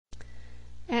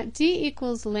At d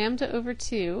equals lambda over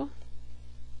 2,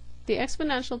 the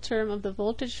exponential term of the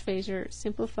voltage phasor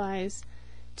simplifies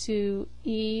to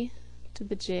e to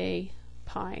the j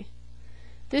pi.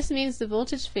 This means the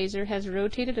voltage phasor has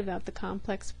rotated about the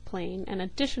complex plane an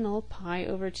additional pi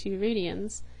over 2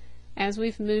 radians as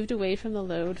we've moved away from the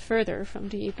load further from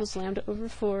d equals lambda over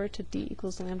 4 to d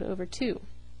equals lambda over 2.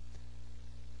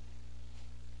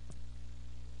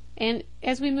 And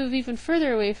as we move even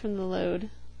further away from the load,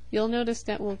 you'll notice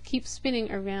that we'll keep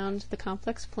spinning around the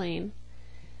complex plane,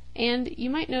 and you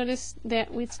might notice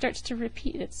that it starts to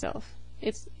repeat itself.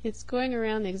 It's going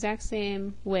around the exact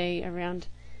same way around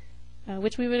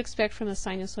which we would expect from a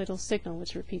sinusoidal signal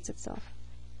which repeats itself.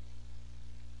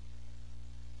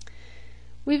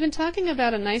 We've been talking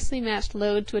about a nicely matched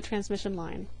load to a transmission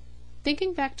line.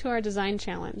 Thinking back to our design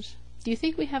challenge, do you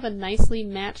think we have a nicely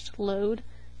matched load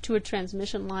to a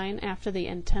transmission line after the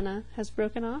antenna has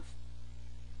broken off?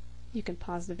 You can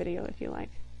pause the video if you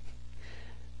like.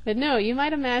 But no, you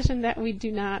might imagine that we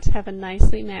do not have a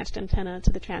nicely matched antenna to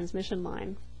the transmission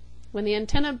line. When the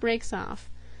antenna breaks off,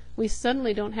 we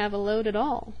suddenly don't have a load at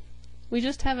all. We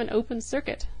just have an open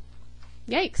circuit.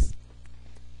 Yikes!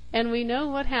 And we know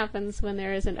what happens when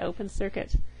there is an open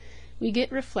circuit. We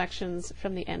get reflections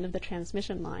from the end of the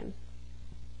transmission line.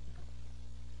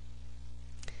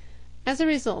 As a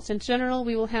result, in general,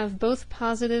 we will have both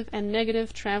positive and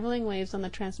negative traveling waves on the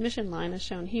transmission line as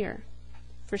shown here.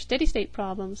 For steady-state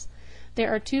problems,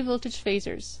 there are two voltage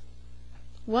phasors,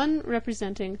 one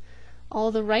representing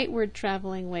all the rightward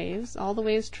traveling waves, all the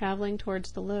waves traveling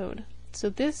towards the load. So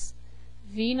this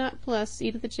V0 plus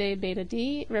e to the j beta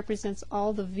d represents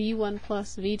all the V1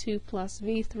 plus, V2 plus,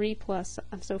 V3 plus,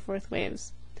 and so forth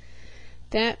waves.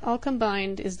 That all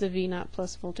combined is the V0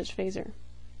 plus voltage phasor.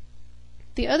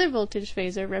 The other voltage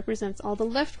phasor represents all the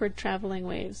leftward traveling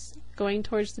waves going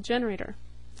towards the generator.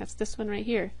 That's this one right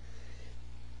here.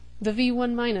 The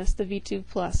V1 minus, the V2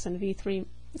 plus, and V1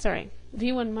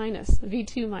 minus,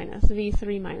 V2 minus,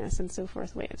 V3 minus, and so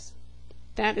forth waves.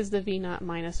 That is the V0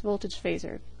 minus voltage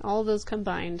phasor. All those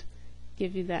combined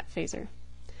give you that phasor.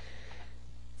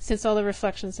 Since all the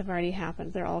reflections have already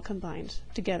happened, they're all combined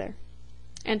together.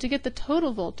 And to get the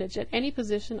total voltage at any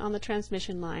position on the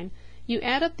transmission line, you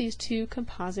add up these two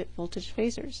composite voltage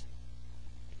phasors.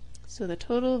 So the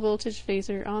total voltage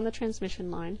phasor on the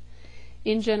transmission line,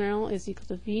 in general, is equal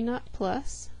to V0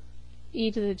 plus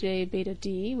e to the j beta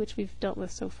d, which we've dealt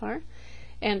with so far,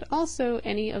 and also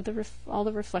any of the all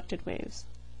the reflected waves.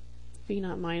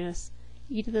 V0 minus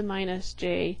e to the minus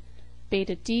j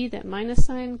beta d, that minus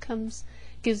sign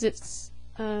gives it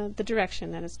the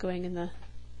direction that it's going in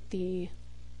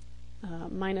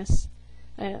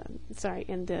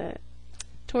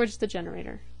towards the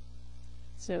generator,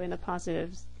 so in the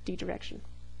positive d direction.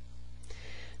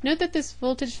 Note that this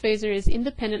voltage phasor is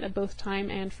independent of both time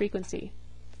and frequency,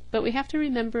 but we have to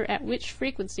remember at which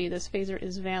frequency this phasor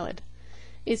is valid.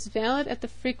 It's valid at the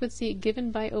frequency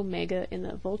given by omega in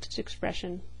the voltage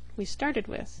expression we started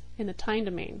with in the time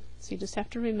domain. So you just have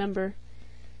to remember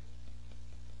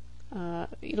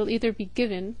it'll either be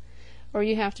given, or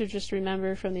you have to just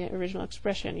remember from the original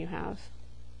expression you have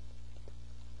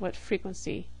what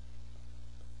frequency.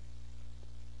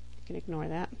 You can ignore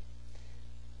that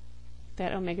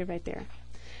omega right there.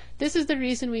 This is the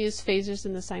reason we use phasors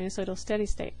in the sinusoidal steady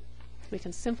state. We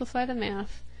can simplify the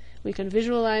math, we can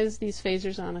visualize these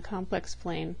phasors on a complex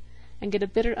plane, and get a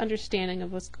better understanding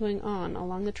of what's going on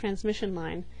along the transmission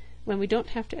line when we don't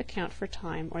have to account for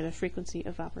time or the frequency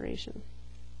of operation.